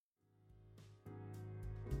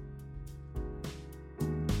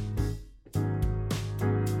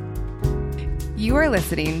You are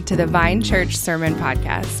listening to the Vine Church Sermon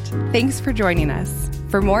Podcast. Thanks for joining us.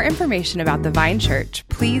 For more information about the Vine Church,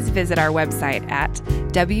 please visit our website at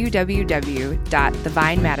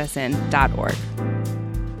www.thevinemadison.org.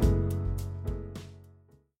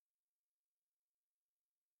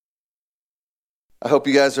 I hope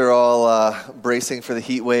you guys are all bracing for the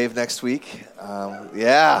heat wave next week.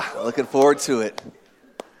 Looking forward to it.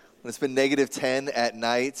 When it's been negative 10 at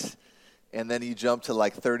night, and then you jump to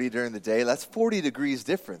like 30 during the day, that's 40 degrees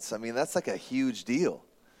difference. I mean, that's like a huge deal.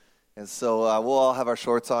 And so we'll all have our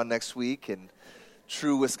shorts on next week, and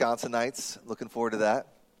true Wisconsinites, looking forward to that.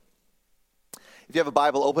 If you have a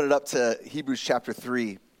Bible, open it up to Hebrews chapter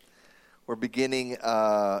 3. We're beginning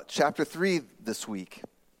chapter 3 this week,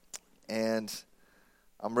 and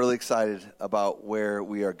I'm really excited about where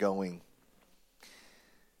we are going.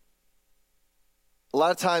 A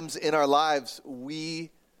lot of times in our lives, we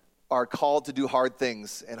are called to do hard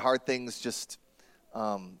things, and hard things just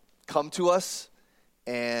come to us,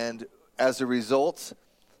 and as a result,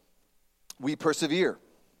 we persevere.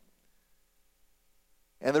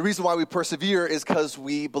 And the reason why we persevere is because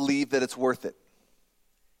we believe that it's worth it.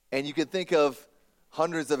 And you can think of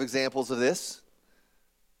hundreds of examples of this,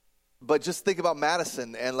 but just think about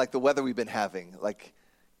Madison and like the weather we've been having. Like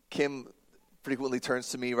Kim frequently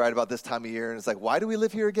turns to me right about this time of year and is like, why do we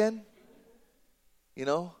live here again? You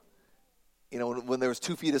know, when there was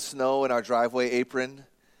 2 feet of snow in our driveway apron,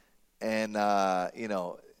 and, I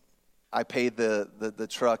paid the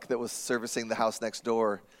truck that was servicing the house next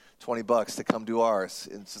door $20 to come do ours.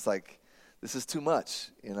 And it's just like, this is too much,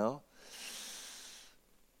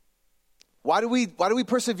 Why do we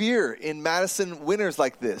persevere in Madison winters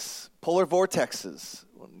like this? Polar vortexes.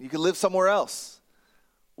 You can live somewhere else.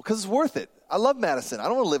 Well, because it's worth it. I love Madison. I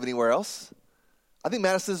don't want to live anywhere else. I think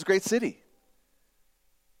Madison is a great city.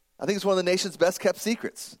 I think it's one of the nation's best kept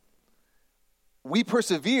secrets. We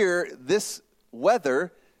persevere this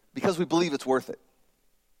weather because we believe it's worth it.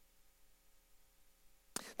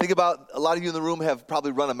 Think about, a lot of you in the room have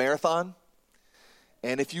probably run a marathon.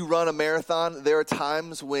 And if you run a marathon, there are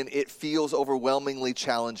times when it feels overwhelmingly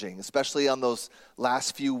challenging, especially on those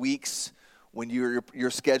last few weeks when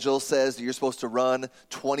your schedule says that you're supposed to run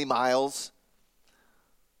 20 miles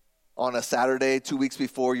on a Saturday 2 weeks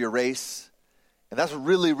before your race. And that's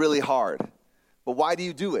really, really hard. But why do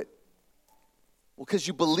you do it? Well, because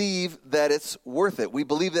you believe that it's worth it. We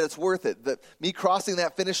believe that it's worth it. That me crossing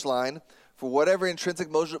that finish line, for whatever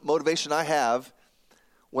intrinsic motivation I have,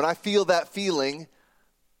 when I feel that feeling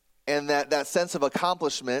and that sense of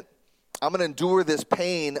accomplishment, I'm going to endure this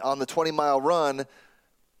pain on the 20-mile run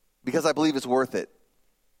because I believe it's worth it.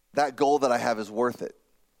 That goal that I have is worth it.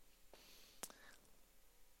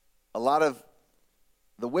 A lot of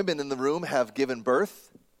the women in the room have given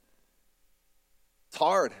birth. It's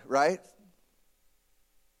hard, right?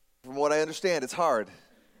 From what I understand, it's hard.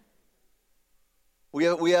 We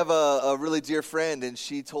have a really dear friend, and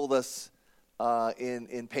she told us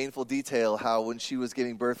in painful detail how when she was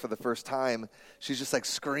giving birth for the first time, she's just like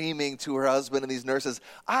screaming to her husband and these nurses,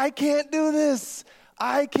 I can't do this.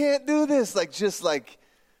 I can't do this. Just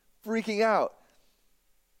freaking out.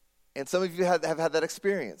 And some of you have had that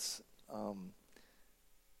experience.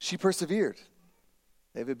 She persevered.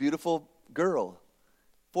 They have a beautiful girl.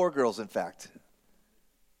 4 girls, in fact.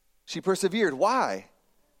 She persevered. Why?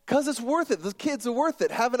 Because it's worth it. The kids are worth it.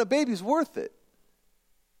 Having a baby's worth it.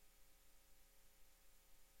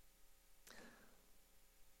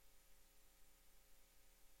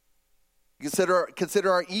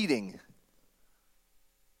 Consider our eating.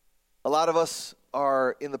 A lot of us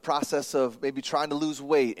are in the process of maybe trying to lose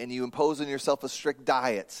weight, and you impose on yourself a strict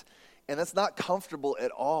diet. And that's not comfortable at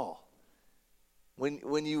all.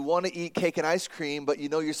 When you want to eat cake and ice cream, but you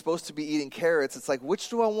know you're supposed to be eating carrots, it's like, which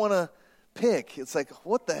do I want to pick? It's like,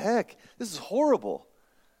 what the heck? This is horrible.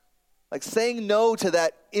 Like saying no to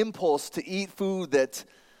that impulse to eat food that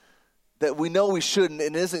we know we shouldn't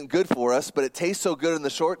and isn't good for us, but it tastes so good in the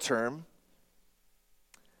short term.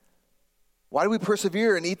 Why do we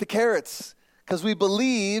persevere and eat the carrots? Because we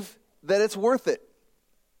believe that it's worth it.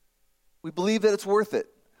 We believe that it's worth it.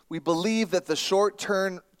 We believe that the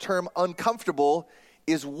short-term uncomfortable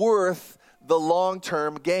is worth the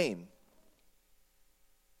long-term gain.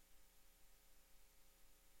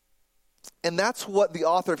 And that's what the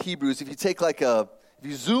author of Hebrews, if you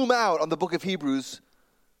zoom out on the book of Hebrews,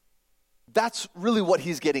 that's really what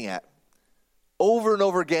he's getting at. Over and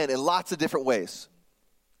over again in lots of different ways.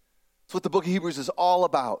 That's what the book of Hebrews is all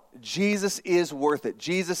about. Jesus is worth it.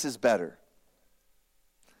 Jesus is better.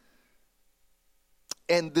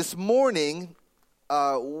 And this morning,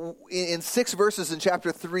 in 6 verses in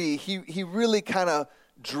chapter 3, he really kind of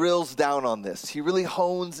drills down on this. He really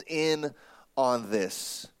hones in on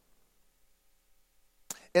this.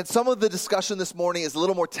 And some of the discussion this morning is a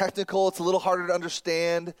little more technical. It's a little harder to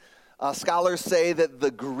understand. Scholars say that the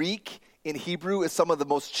Greek in Hebrew is some of the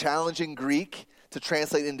most challenging Greek to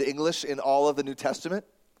translate into English in all of the New Testament.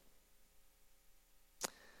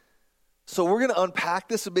 So we're going to unpack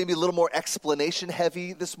this and maybe a little more explanation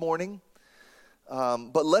heavy this morning.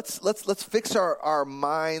 But let's fix our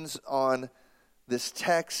minds on this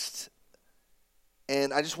text.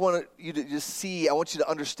 And I just want you to just see, I want you to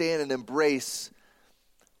understand and embrace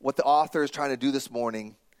what the author is trying to do this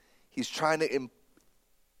morning. He's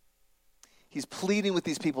pleading with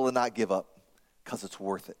these people to not give up because it's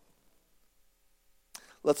worth it.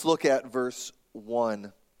 Let's look at verse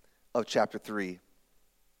 1 of chapter 3.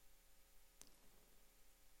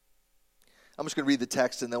 I'm just going to read the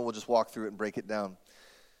text and then we'll just walk through it and break it down.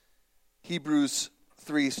 Hebrews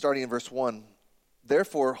 3, starting in verse 1.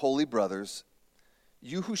 Therefore, holy brothers,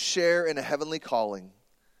 you who share in a heavenly calling,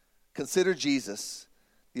 consider Jesus,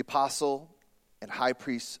 the apostle and high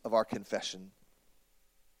priest of our confession,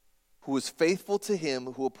 who was faithful to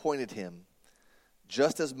him who appointed him,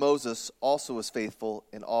 just as Moses also was faithful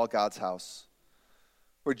in all God's house.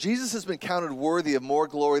 For Jesus has been counted worthy of more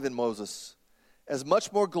glory than Moses, as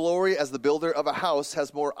much more glory as the builder of a house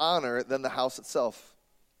has more honor than the house itself.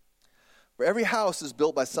 For every house is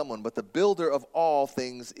built by someone, but the builder of all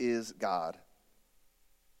things is God.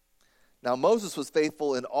 Now Moses was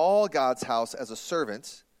faithful in all God's house as a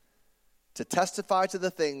servant to testify to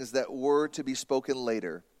the things that were to be spoken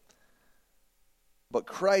later. But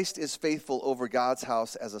Christ is faithful over God's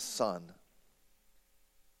house as a son,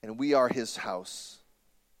 and we are his house,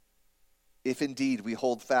 if indeed we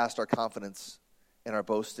hold fast our confidence and our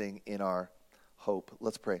boasting in our hope.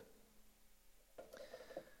 Let's pray.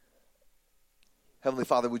 Heavenly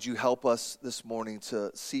Father, would you help us this morning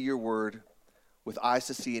to see your word with eyes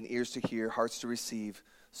to see and ears to hear, hearts to receive.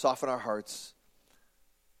 Soften our hearts.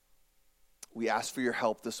 We ask for your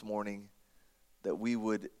help this morning, that we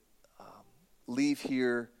would leave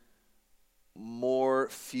here more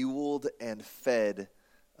fueled and fed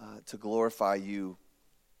to glorify you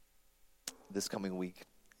this coming week.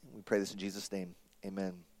 We pray this in Jesus' name.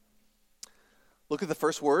 Amen. Look at the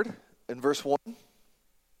first word in verse 1.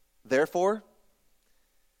 Therefore.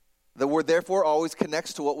 The word therefore always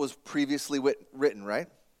connects to what was previously written, right?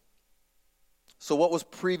 So what was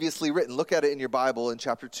previously written? Look at it in your Bible in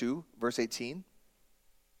chapter 2, verse 18.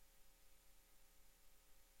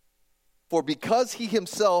 For because he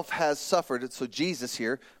himself has suffered, so Jesus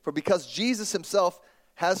here, for because Jesus himself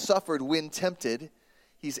has suffered when tempted,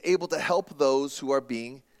 he's able to help those who are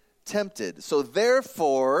being tempted. So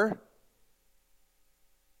therefore,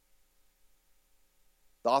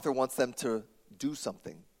 the author wants them to do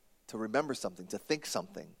something, to remember something, to think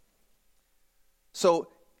something. So,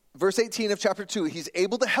 verse 18 of chapter 2, he's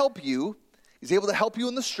able to help you. He's able to help you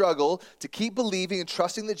in the struggle, to keep believing and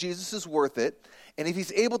trusting that Jesus is worth it. And if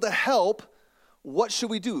he's able to help, what should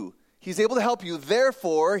we do? He's able to help you.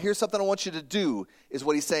 Therefore, here's something I want you to do, is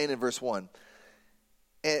what he's saying in verse 1.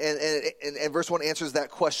 And verse 1 answers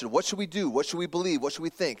that question. What should we do? What should we believe? What should we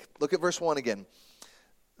think? Look at verse 1 again.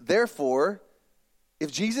 Therefore,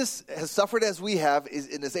 if Jesus has suffered as we have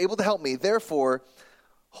and is able to help me, therefore,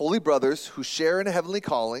 holy brothers who share in a heavenly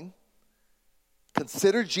calling,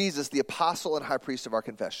 consider Jesus the apostle and high priest of our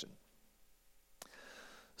confession.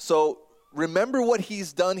 So remember what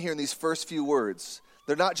he's done here in these first few words.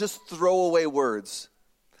 They're not just throwaway words.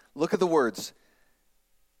 Look at the words.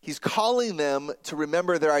 He's calling them to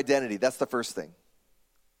remember their identity. That's the first thing.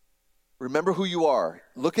 Remember who you are.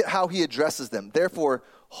 Look at how he addresses them. Therefore,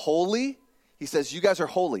 holy. He says, you guys are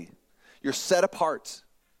holy. You're set apart.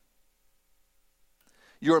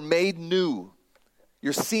 You're made new.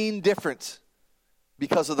 You're seen different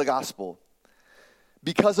because of the gospel.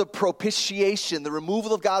 Because of propitiation, the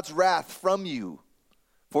removal of God's wrath from you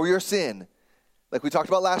for your sin, like we talked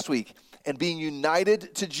about last week, and being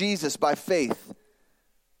united to Jesus by faith.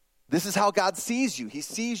 This is how God sees you. He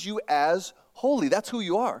sees you as holy. That's who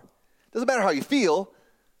you are. Doesn't matter how you feel.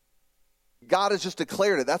 God has just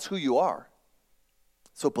declared it. That's who you are.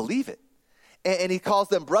 So believe it. And he calls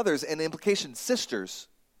them brothers, and the implication, sisters.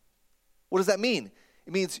 What does that mean?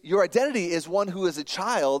 It means your identity is one who is a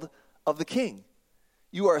child of the King.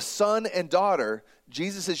 You are a son and daughter.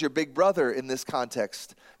 Jesus is your big brother in this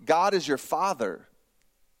context. God is your father.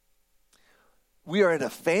 We are in a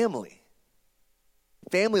family.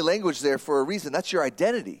 Family language there for a reason. That's your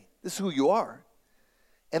identity. This is who you are.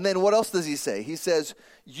 And then what else does he say? He says,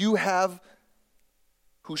 you have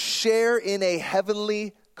who share in a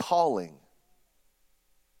heavenly calling.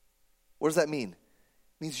 What does that mean?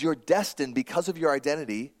 means you're destined, because of your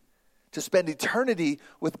identity, to spend eternity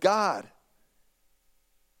with God.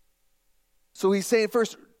 So he's saying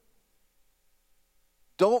first,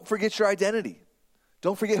 don't forget your identity.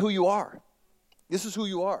 Don't forget who you are. This is who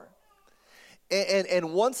you are.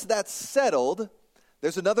 And once that's settled,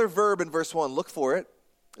 there's another verb in verse 1. Look for it.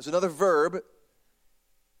 There's another verb.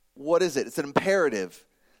 What is it? It's an imperative.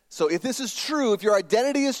 So if this is true, if your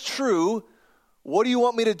identity is true, what do you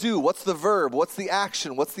want me to do? What's the verb? What's the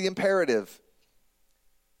action? What's the imperative?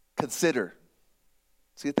 Consider.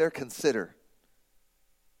 See it there? Consider.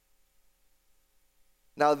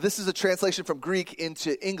 Now, this is a translation from Greek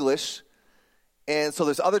into English. And so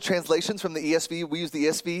there's other translations from the ESV. We use the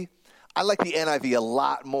ESV. I like the NIV a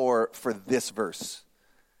lot more for this verse.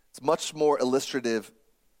 It's much more illustrative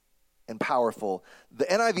and powerful. The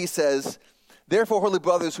NIV says, therefore, holy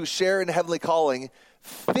brothers who share in the heavenly calling,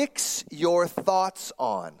 fix your thoughts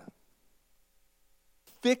on.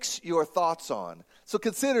 Fix your thoughts on. So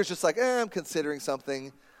consider is just like, I'm considering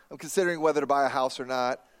something. I'm considering whether to buy a house or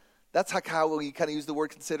not. That's how we kind of use the word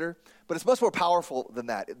consider. But it's much more powerful than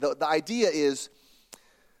that. The idea is,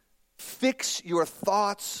 fix your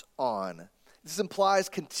thoughts on. This implies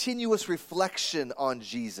continuous reflection on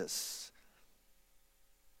Jesus.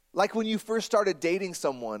 Like when you first started dating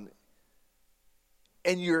someone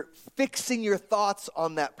and you're fixing your thoughts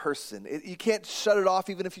on that person. You can't shut it off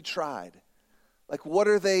even if you tried. Like what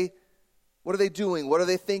are they doing? What are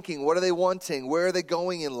they thinking? What are they wanting? Where are they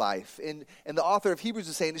going in life? And the author of Hebrews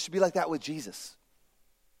is saying it should be like that with Jesus.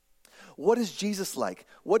 What is Jesus like?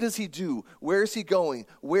 What does he do? Where is he going?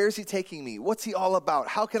 Where is he taking me? What's he all about?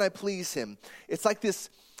 How can I please him? It's like this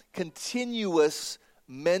continuous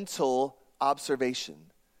mental observation.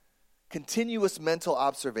 Continuous mental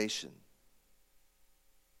observation.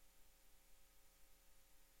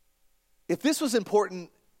 If this was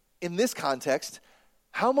important in this context,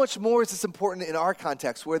 how much more is this important in our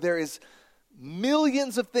context where there is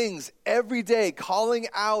millions of things every day calling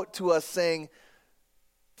out to us saying,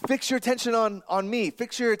 fix your attention on me.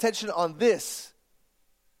 Fix your attention on this.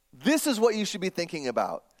 This is what you should be thinking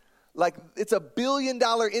about. Like, it's $1 billion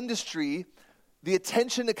industry, the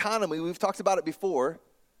attention economy. We've talked about it before.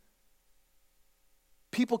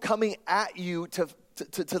 People coming at you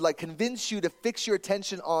to like convince you to fix your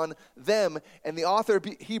attention on them. And the author of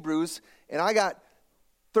Hebrews, and I got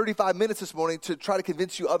 35 minutes this morning to try to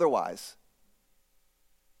convince you otherwise.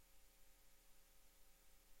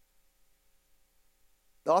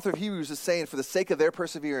 The author of Hebrews is saying, for the sake of their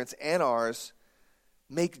perseverance and ours,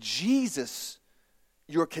 make Jesus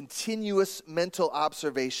your continuous mental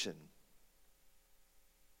observation.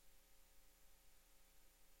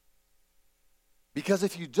 Because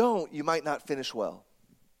if you don't, you might not finish well.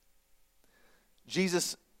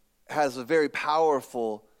 Jesus has a very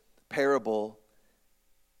powerful parable.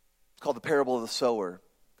 It's called the parable of the sower.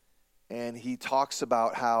 And he talks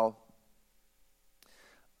about how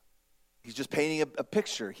he's just painting a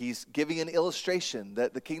picture. He's giving an illustration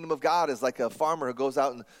that the kingdom of God is like a farmer who goes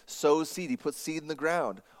out and sows seed. He puts seed in the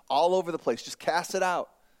ground all over the place, just casts it out.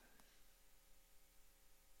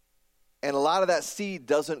 And a lot of that seed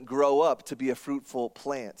doesn't grow up to be a fruitful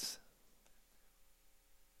plant.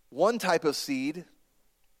 One type of seed,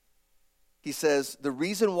 he says, the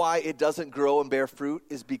reason why it doesn't grow and bear fruit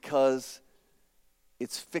is because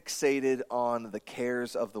it's fixated on the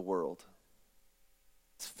cares of the world.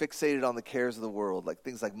 It's fixated on the cares of the world, like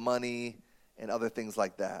things like money and other things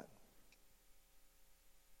like that.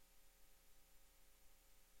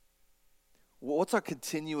 What's our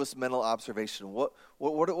continuous mental observation? What's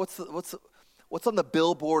on the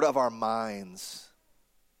billboard of our minds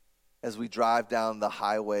as we drive down the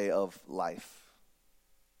highway of life?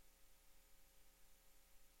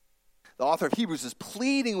 The author of Hebrews is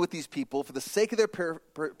pleading with these people for the sake of their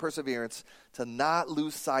perseverance to not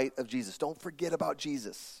lose sight of Jesus. Don't forget about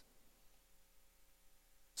Jesus.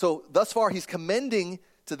 So thus far, he's commending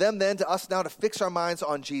to them then, to us now, to fix our minds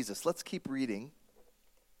on Jesus. Let's keep reading.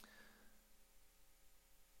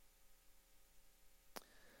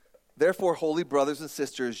 Therefore, holy brothers and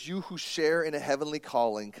sisters, you who share in a heavenly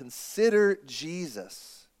calling, consider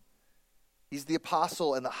Jesus. He's the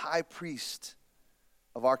apostle and the high priest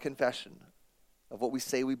of our confession, of what we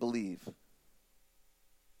say we believe.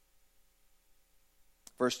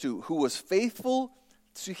 Verse 2, who was faithful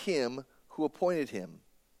to him who appointed him,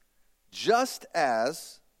 just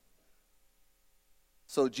as,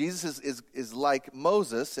 so Jesus is like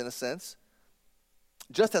Moses in a sense,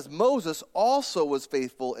 just as Moses also was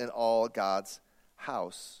faithful in all God's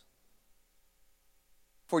house.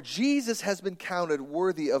 For Jesus has been counted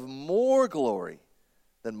worthy of more glory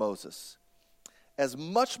than Moses, has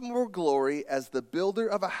much more glory as the builder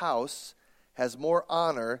of a house has more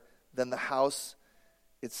honor than the house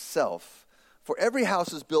itself. For every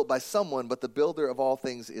house is built by someone, but the builder of all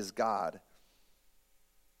things is God.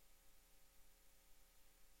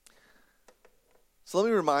 So let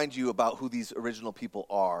me remind you about who these original people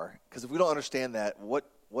are, because if we don't understand that, what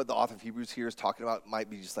the author of Hebrews here is talking about might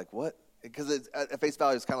be just like, what? Because at face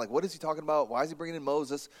value, it's kind of like, what is he talking about? Why is he bringing in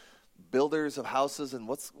Moses, builders of houses, and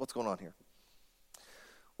what's going on here?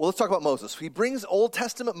 Well, let's talk about Moses. He brings Old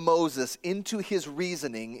Testament Moses into his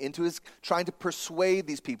reasoning, into his trying to persuade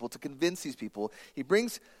these people, to convince these people. He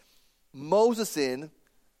brings Moses in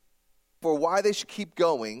for why they should keep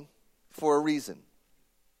going for a reason.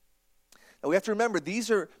 Now, we have to remember, these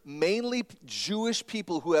are mainly Jewish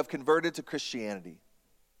people who have converted to Christianity.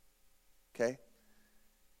 Okay?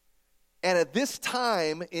 And at this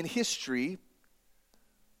time in history,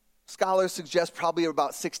 scholars suggest probably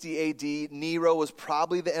about 60 A.D., Nero was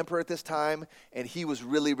probably the emperor at this time, and he was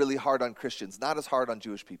really, really hard on Christians, not as hard on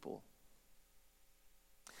Jewish people.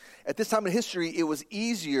 At this time in history, it was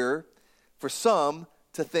easier for some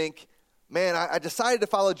to think, man, I decided to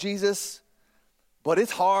follow Jesus, but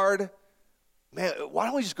it's hard. Man, why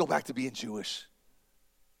don't we just go back to being Jewish?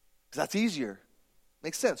 Because that's easier.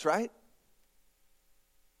 Makes sense, right?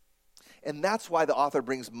 And that's why the author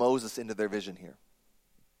brings Moses into their vision here.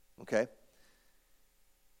 Okay?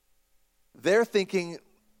 They're thinking,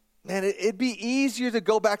 man, it'd be easier to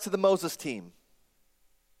go back to the Moses team.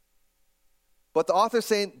 But the author's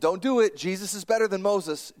saying, don't do it. Jesus is better than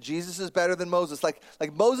Moses. Jesus is better than Moses. Like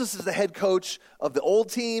Moses is the head coach of the old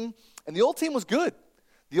team, and the old team was good.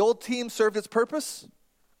 The old team served its purpose.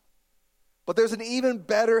 But there's an even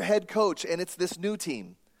better head coach, and it's this new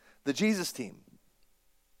team, the Jesus team.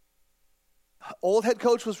 Old head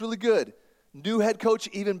coach was really good. New head coach,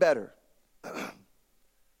 even better.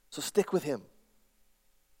 So stick with him.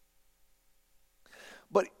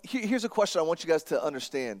 But here's a question I want you guys to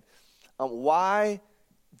understand. Why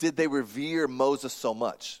did they revere Moses so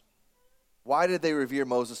much? Why did they revere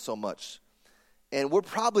Moses so much? And we're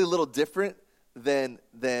probably a little different than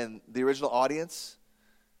the original audience,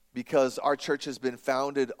 because our church has been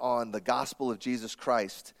founded on the gospel of Jesus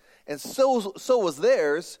Christ. And so was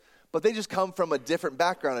theirs, but they just come from a different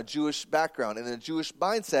background, a Jewish background. And in a Jewish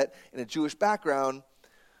mindset, in a Jewish background,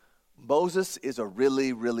 Moses is a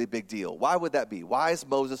really, really big deal. Why would that be? Why is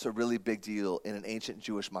Moses a really big deal in an ancient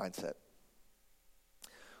Jewish mindset?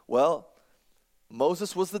 Well,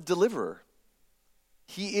 Moses was the deliverer.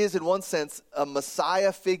 He is, in one sense, a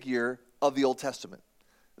Messiah figure of the Old Testament.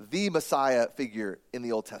 The Messiah figure in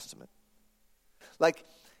the Old Testament. Like,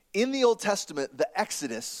 in the Old Testament, the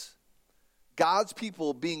Exodus, God's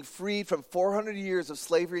people being freed from 400 years of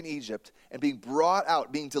slavery in Egypt and being brought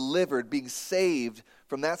out, being delivered, being saved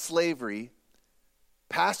from that slavery,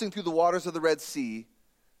 passing through the waters of the Red Sea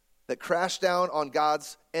that crashed down on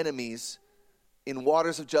God's enemies in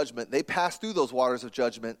waters of judgment. They passed through those waters of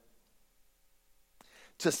judgment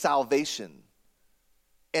to salvation.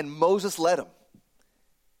 And Moses led them.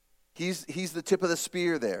 He's the tip of the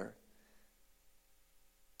spear there.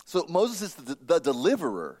 So Moses is the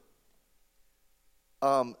deliverer.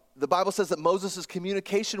 The Bible says that Moses'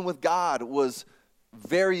 communication with God was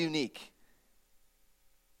very unique.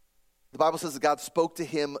 The Bible says that God spoke to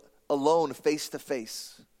him alone, face to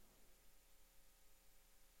face.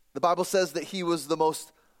 The Bible says that he was the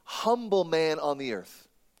most humble man on the earth.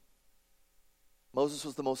 Moses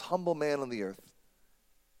was the most humble man on the earth.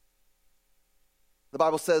 The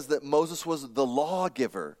Bible says that Moses was the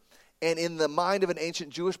lawgiver. And in the mind of an ancient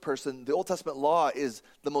Jewish person, the Old Testament law is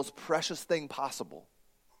the most precious thing possible.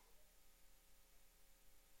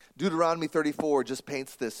 Deuteronomy 34 just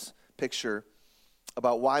paints this picture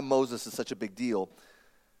about why Moses is such a big deal.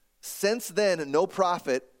 Since then, no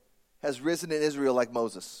prophet has risen in Israel like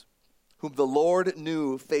Moses, whom the Lord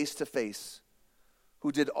knew face to face,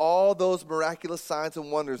 who did all those miraculous signs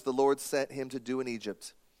and wonders the Lord sent him to do in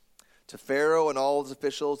Egypt, to Pharaoh and all his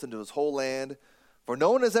officials and to his whole land. For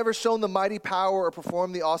no one has ever shown the mighty power or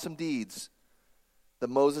performed the awesome deeds that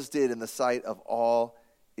Moses did in the sight of all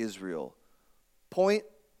Israel. Point,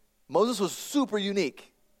 Moses was super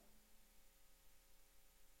unique.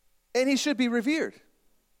 And he should be revered,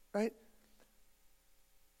 right?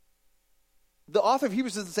 The author of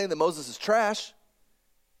Hebrews isn't saying that Moses is trash,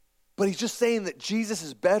 but he's just saying that Jesus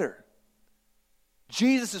is better.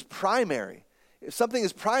 Jesus is primary. If something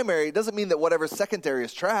is primary, it doesn't mean that whatever secondary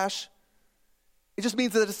is trash. It just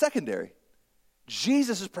means that it's secondary.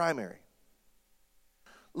 Jesus is primary.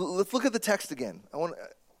 Let's look at the text again.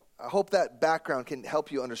 I hope that background can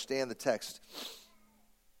help you understand the text.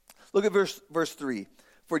 Look at verse 3.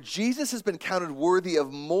 For Jesus has been counted worthy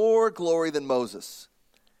of more glory than Moses.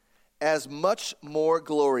 As much more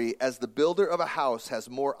glory as the builder of a house has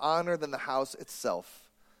more honor than the house itself.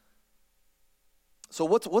 So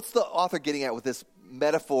what's the author getting at with this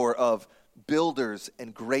metaphor of builders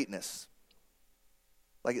and greatness?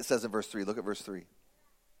 Like it says in verse 3. Look at verse 3.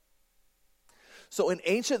 So in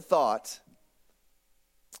ancient thought,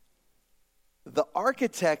 the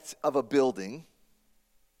architect of a building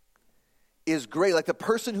is great. Like the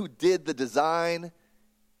person who did the design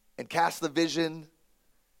and cast the vision,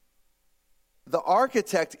 the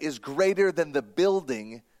architect is greater than the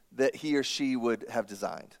building that he or she would have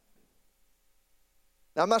designed.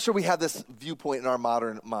 Now, I'm not sure we have this viewpoint in our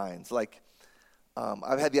modern minds. Like,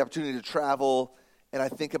 I've had the opportunity to travel, and I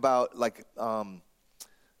think about, like,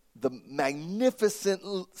 the magnificent,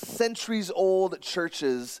 centuries-old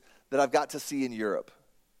churches that I've got to see in Europe.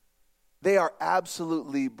 They are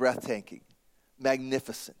absolutely breathtaking,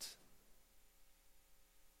 magnificent.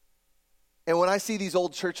 And when I see these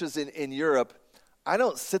old churches in Europe, I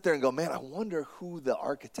don't sit there and go, man, I wonder who the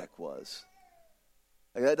architect was.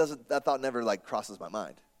 Like that thought never like crosses my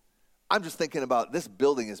mind. I'm just thinking about this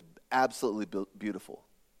building is absolutely beautiful.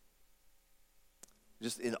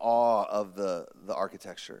 Just in awe of the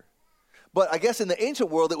architecture. But I guess in the ancient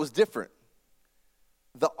world it was different.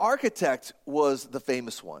 The architect was the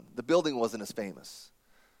famous one. The building wasn't as famous.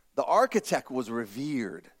 The architect was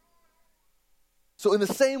revered. So in the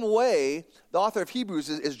same way, the author of Hebrews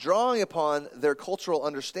is drawing upon their cultural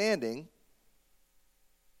understanding,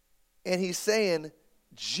 and he's saying,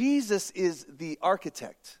 Jesus is the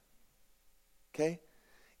architect, okay?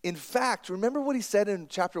 In fact, remember what he said in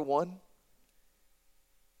chapter 1?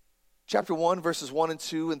 Chapter 1, verses 1 and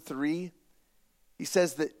 2 and 3. He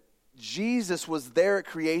says that Jesus was there at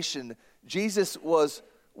creation. Jesus was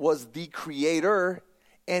the creator,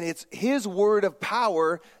 and it's his word of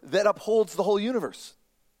power that upholds the whole universe.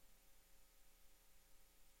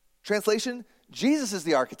 Translation, Jesus is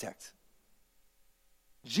the architect.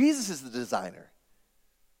 Jesus is the designer.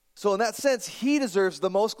 So in that sense, he deserves the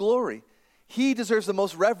most glory. He deserves the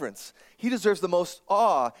most reverence. He deserves the most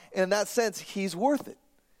awe. And in that sense, he's worth it.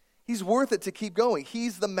 He's worth it to keep going.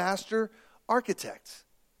 He's the master architect.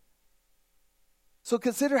 So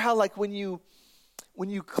consider how like when you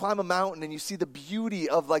climb a mountain and you see the beauty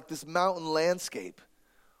of like this mountain landscape,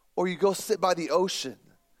 or you go sit by the ocean,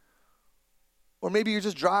 or maybe you're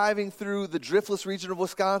just driving through the driftless region of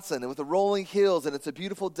Wisconsin and with the rolling hills and it's a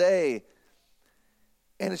beautiful day.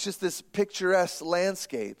 And it's just this picturesque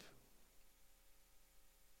landscape.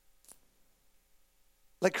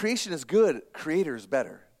 Like creation is good, creator is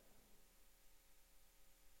better.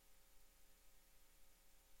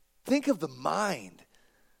 Think of the mind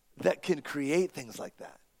that can create things like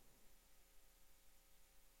that.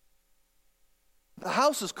 The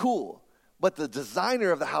house is cool, but the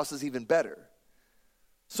designer of the house is even better.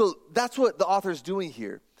 So that's what the author is doing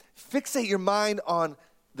here. Fixate your mind on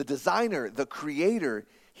the designer, the creator.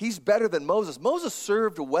 He's better than Moses. Moses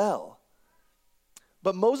served well.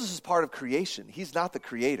 But Moses is part of creation. He's not the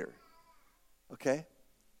creator. Okay?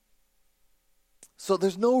 So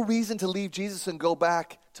there's no reason to leave Jesus and go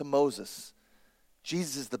back to Moses.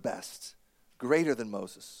 Jesus is the best, greater than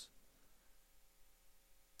Moses.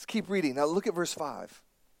 Let's keep reading. Now look at verse 5.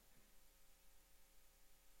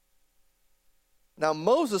 Now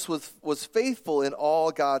Moses was faithful in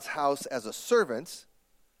all God's house as a servant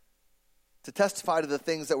to testify to the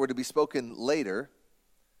things that were to be spoken later.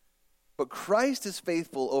 But Christ is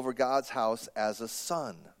faithful over God's house as a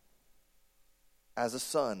son. As a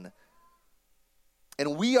son.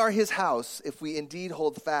 And we are his house if we indeed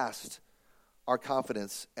hold fast our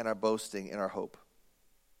confidence and our boasting in our hope.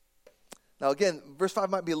 Now again, verse 5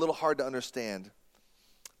 might be a little hard to understand.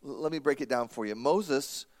 Let me break it down for you.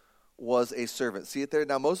 Moses was a servant. See it there?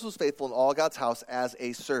 Now Moses was faithful in all God's house as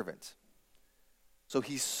a servant. So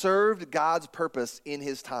he served God's purpose in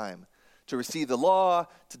his time to receive the law,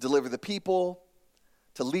 to deliver the people,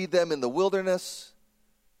 to lead them in the wilderness.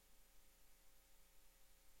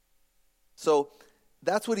 So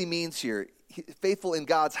that's what he means here. Faithful in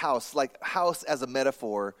God's house, like house as a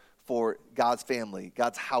metaphor for God's family,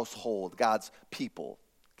 God's household, God's people,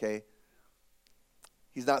 okay?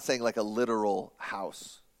 He's not saying like a literal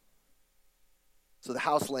house. So the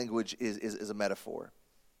house language is a metaphor.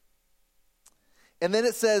 And then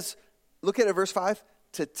it says, look at it, verse 5,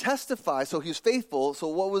 to testify. So he was faithful. So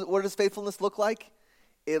what does faithfulness look like?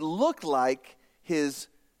 It looked like his,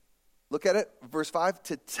 look at it, verse 5,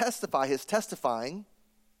 to testify, his testifying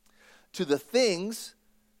to the things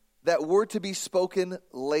that were to be spoken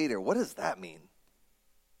later. What does that mean?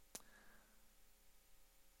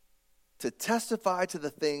 to testify to the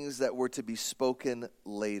things that were to be spoken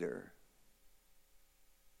later.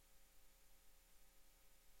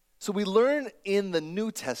 So we learn in the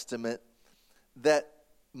New Testament that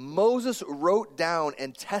Moses wrote down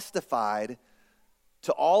and testified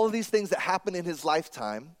to all of these things that happened in his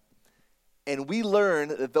lifetime. And we learn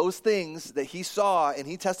that those things that he saw and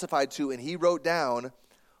he testified to and he wrote down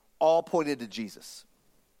all pointed to Jesus.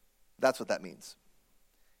 That's what that means.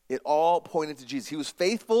 It all pointed to Jesus. He was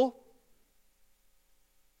faithful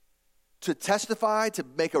to testify, to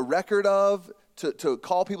make a record of, to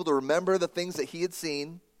call people to remember the things that he had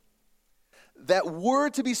seen that were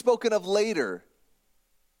to be spoken of later,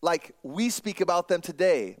 like we speak about them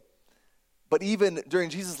today. But even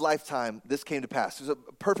during Jesus' lifetime, this came to pass. There's a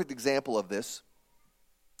perfect example of this,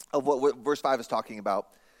 of what verse 5 is talking about,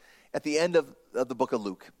 at the end of the book of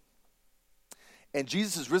Luke. And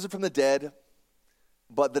Jesus is risen from the dead,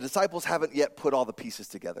 but the disciples haven't yet put all the pieces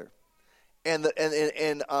together. And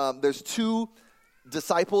there's two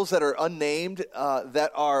disciples that are unnamed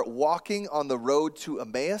that are walking on the road to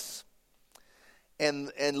Emmaus.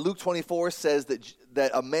 And Luke 24 says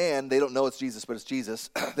that a man, they don't know it's Jesus, but it's Jesus.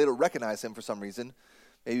 They don't recognize him for some reason,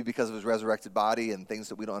 maybe because of his resurrected body and things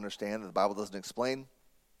that we don't understand that the Bible doesn't explain.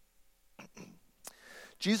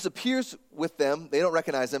 Jesus appears with them. They don't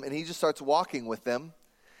recognize him, and he just starts walking with them.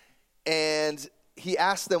 And he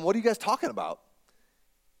asks them, "What are you guys talking about?"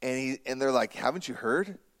 And they're like, "Haven't you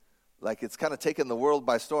heard? Like, it's kind of taken the world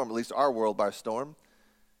by storm, at least our world by storm.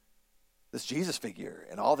 This Jesus figure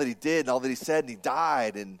and all that he did and all that he said, and he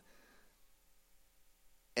died."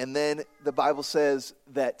 And then the Bible says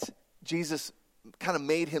that Jesus kind of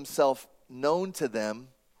made himself known to them.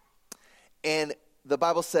 And the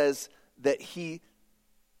Bible says that he,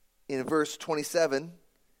 in verse 27,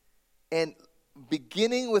 and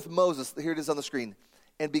beginning with Moses, here it is on the screen,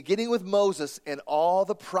 and beginning with Moses and all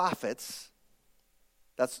the prophets,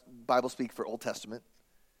 that's Bible speak for Old Testament,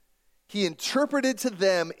 he interpreted to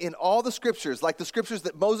them in all the scriptures, like the scriptures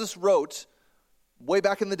that Moses wrote way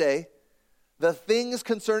back in the day, the things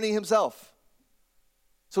concerning himself.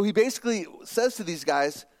 So he basically says to these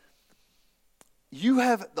guys, you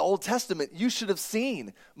have the Old Testament, you should have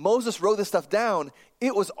seen. Moses wrote this stuff down.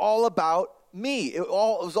 It was all about me. It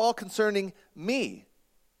was all concerning me.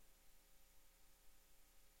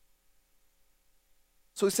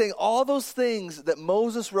 So he's saying all those things that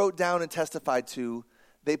Moses wrote down and testified to,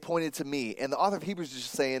 they pointed to me. And the author of Hebrews is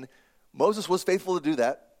just saying, Moses was faithful to do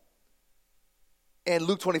that. And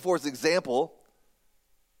Luke 24 is an example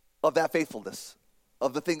of that faithfulness,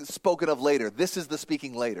 of the things spoken of later. This is the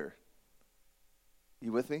speaking later.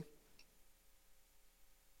 You with me?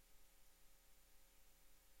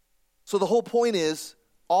 So the whole point is,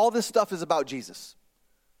 all this stuff is about Jesus.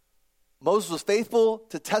 Moses was faithful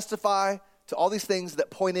to testify to all these things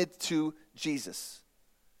that pointed to Jesus.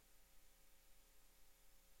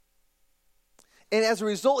 And as a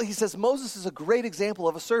result, he says Moses is a great example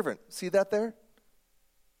of a servant. See that there?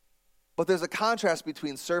 But there's a contrast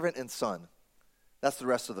between servant and son. That's the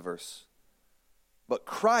rest of the verse. But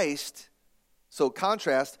Christ, so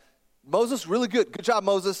contrast, Moses, really good. Good job,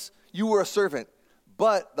 Moses. You were a servant.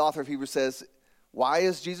 But the author of Hebrews says, why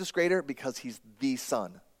is Jesus greater? Because he's the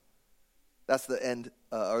son. That's the end,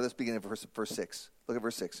 or that's beginning of verse 6. Look at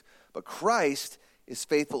verse 6. But Christ is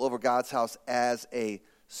faithful over God's house as a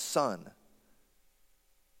son.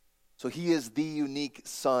 So he is the unique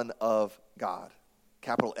Son of God.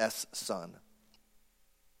 Capital S, Son.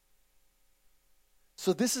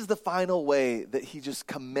 So this is the final way that he just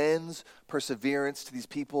commends perseverance to these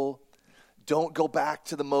people. Don't go back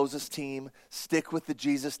to the Moses team. Stick with the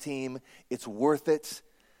Jesus team. It's worth it.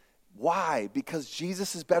 Why? Because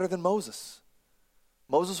Jesus is better than Moses.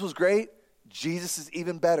 Moses was great. Jesus is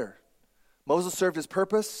even better. Moses served his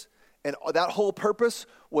purpose, and that whole purpose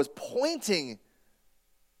was pointing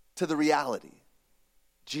to the reality.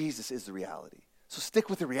 Jesus is the reality. So stick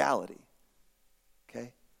with the reality.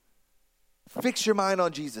 Okay? Fix your mind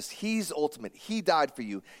on Jesus. He's ultimate. He died for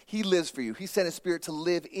you. He lives for you. He sent his Spirit to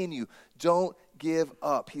live in you. Don't give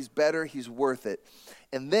up. He's better. He's worth it.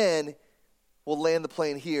 And then we'll land the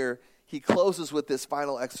plane here. He closes with this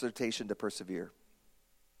final exhortation to persevere.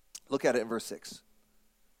 Look at it in verse 6.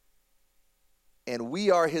 And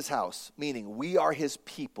we are his house, meaning we are his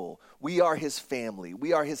people. We are his family.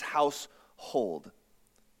 We are his household.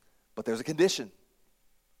 But there's a condition.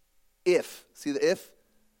 If. See the if?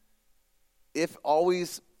 If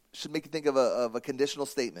always should make you think of a conditional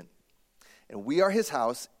statement. And we are his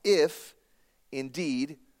house if,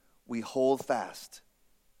 indeed, we hold fast,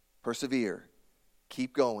 persevere,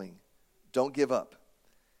 keep going, don't give up.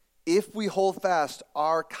 If we hold fast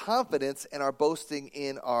our confidence and our boasting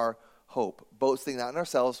in our hope. Boasting not in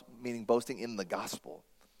ourselves, meaning boasting in the gospel.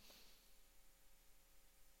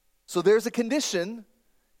 So there's a condition.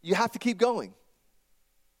 You have to keep going.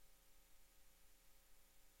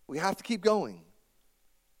 We have to keep going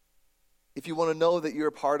if you want to know that you're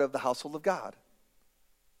a part of the household of God.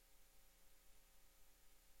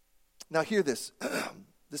 Now hear this.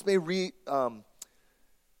 This may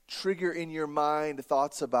trigger in your mind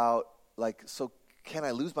thoughts about, like, so can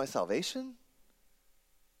I lose my salvation?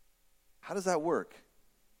 How does that work?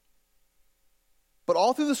 But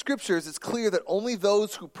all through the scriptures, it's clear that only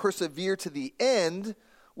those who persevere to the end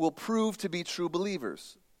will prove to be true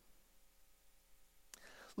believers.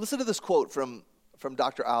 Listen to this quote from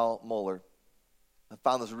Dr. Al Mohler. I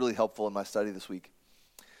found this really helpful in my study this week.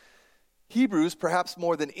 Hebrews, perhaps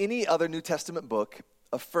more than any other New Testament book,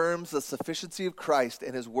 affirms the sufficiency of Christ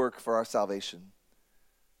and his work for our salvation.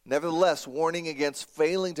 Nevertheless, warning against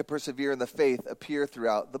failing to persevere in the faith appear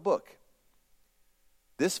throughout the book.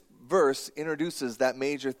 This verse introduces that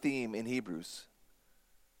major theme in Hebrews.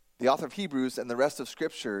 The author of Hebrews and the rest of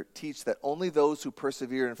Scripture teach that only those who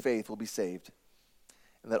persevere in faith will be saved,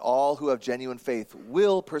 and that all who have genuine faith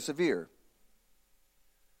will persevere.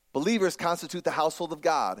 Believers constitute the household of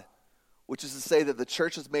God, which is to say that the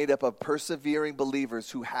church is made up of persevering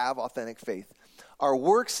believers who have authentic faith. Our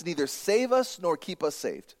works neither save us nor keep us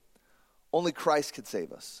saved. Only Christ can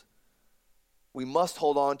save us. We must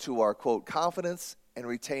hold on to our, quote, confidence and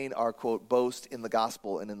retain our, quote, boast in the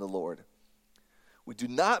gospel and in the Lord. We do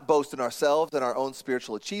not boast in ourselves and our own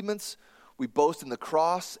spiritual achievements. We boast in the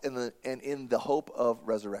cross and in the hope of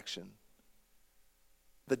resurrection.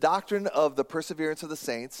 The doctrine of the perseverance of the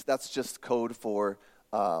saints, that's just code for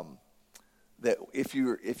that if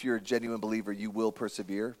you're a genuine believer, you will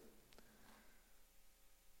persevere.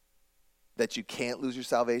 That you can't lose your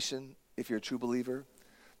salvation if you're a true believer.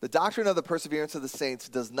 The doctrine of the perseverance of the saints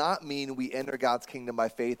does not mean we enter God's kingdom by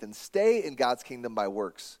faith and stay in God's kingdom by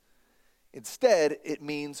works. Instead, it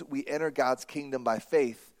means we enter God's kingdom by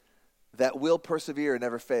faith that will persevere and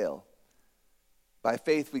never fail. By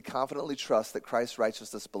faith, we confidently trust that Christ's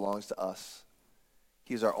righteousness belongs to us.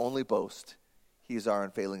 He is our only boast. He is our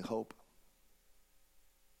unfailing hope.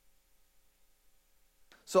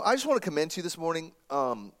 So I just want to commend to you this morning.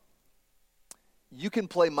 You can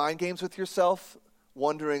play mind games with yourself,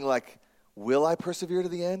 wondering, like, will I persevere to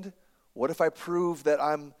the end? What if I prove that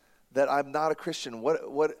I'm not a Christian?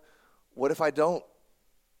 What if I don't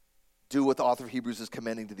do what the author of Hebrews is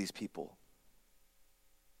commending to these people?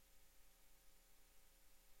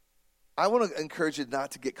 I want to encourage you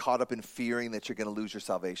not to get caught up in fearing that you're going to lose your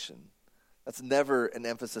salvation. That's never an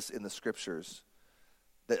emphasis in the scriptures,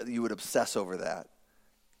 that you would obsess over that.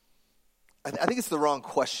 I think it's the wrong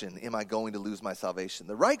question, am I going to lose my salvation?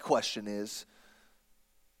 The right question is,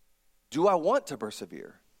 do I want to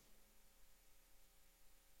persevere?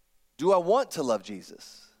 Do I want to love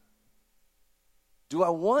Jesus? Do I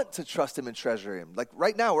want to trust him and treasure him? Like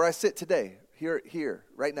right now, where I sit today, here,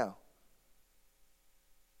 right now.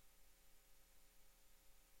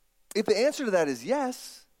 If the answer to that is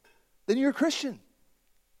yes, then you're a Christian.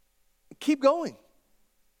 Keep going.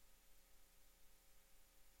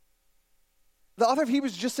 The author of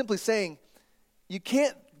Hebrews is just simply saying,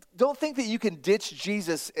 don't think that you can ditch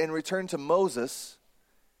Jesus and return to Moses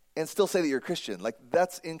and still say that you're a Christian. Like,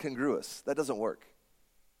 that's incongruous. That doesn't work.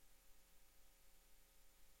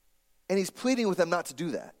 And he's pleading with them not to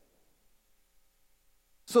do that.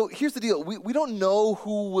 So here's the deal. We don't know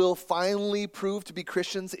who will finally prove to be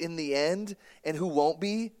Christians in the end and who won't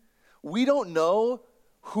be. We don't know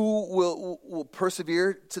who will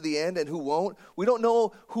persevere to the end and who won't. We don't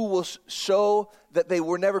know who will show that they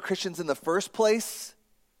were never Christians in the first place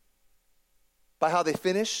by how they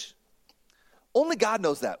finish. Only God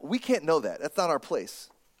knows that. We can't know that. That's not our place.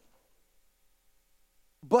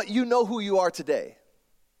 But you know who you are today.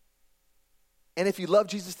 And if you love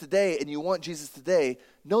Jesus today and you want Jesus today,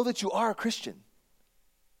 know that you are a Christian.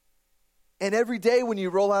 And every day when you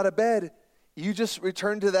roll out of bed, you just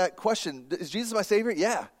return to that question, is Jesus my Savior?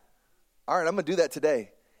 Yeah. All right, I'm going to do that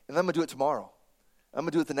today. And I'm going to do it tomorrow. I'm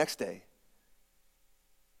going to do it the next day.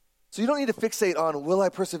 So you don't need to fixate on, will I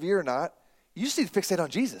persevere or not? You just need to fixate on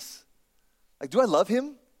Jesus. Like, do I love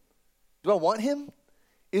him? Do I want him?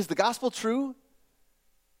 Is the gospel true?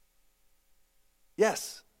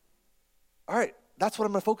 Yes. All right, that's what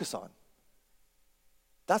I'm going to focus on.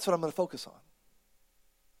 That's what I'm going to focus on.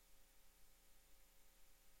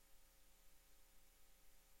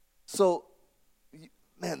 So,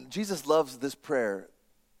 man, Jesus loves this prayer.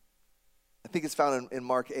 I think it's found in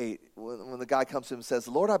Mark 8, when the guy comes to him and says,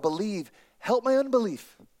 Lord, I believe, help my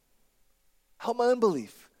unbelief. Help my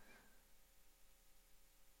unbelief.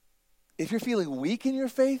 if you're feeling weak in your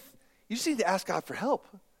faith, you just need to ask God for help.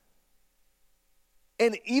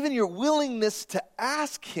 And even your willingness to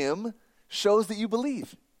ask him shows that you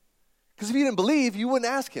believe. Because if you didn't believe, you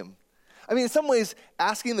wouldn't ask him. I mean, in some ways,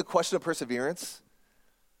 asking the question of perseverance,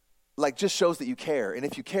 like, just shows that you care. And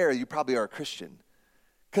if you care, you probably are a Christian.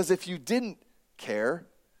 Because if you didn't care,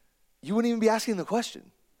 you wouldn't even be asking the question.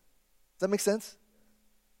 Does that make sense?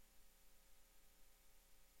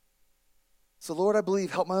 So, Lord, I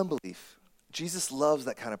believe, help my unbelief. Jesus loves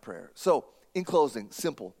that kind of prayer. So, in closing,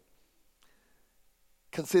 simple.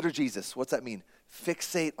 Consider Jesus. What's that mean?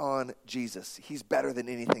 Fixate on Jesus. He's better than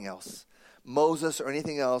anything else. Moses or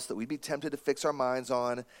anything else that we'd be tempted to fix our minds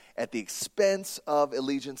on at the expense of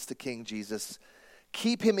allegiance to King Jesus.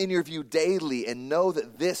 Keep him in your view daily and know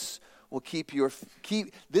that this will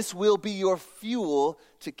this will be your fuel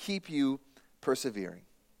to keep you persevering.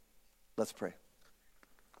 Let's pray.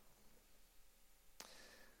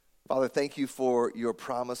 Father, thank you for your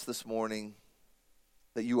promise this morning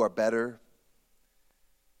that you are better.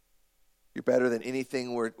 You're better than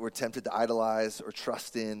anything we're tempted to idolize or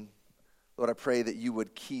trust in. Lord, I pray that you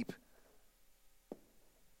would keep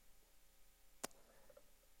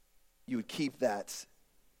that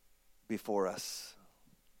before us.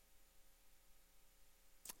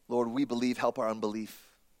 Lord, we believe, help our unbelief.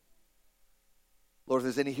 Lord, if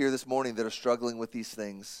there's any here this morning that are struggling with these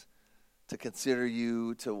things, to consider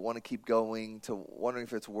you, to want to keep going, to wondering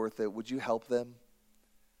if it's worth it, would you help them?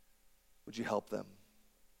 Would you help them?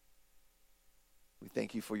 We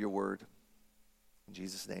thank you for your word. In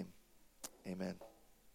Jesus' name, amen.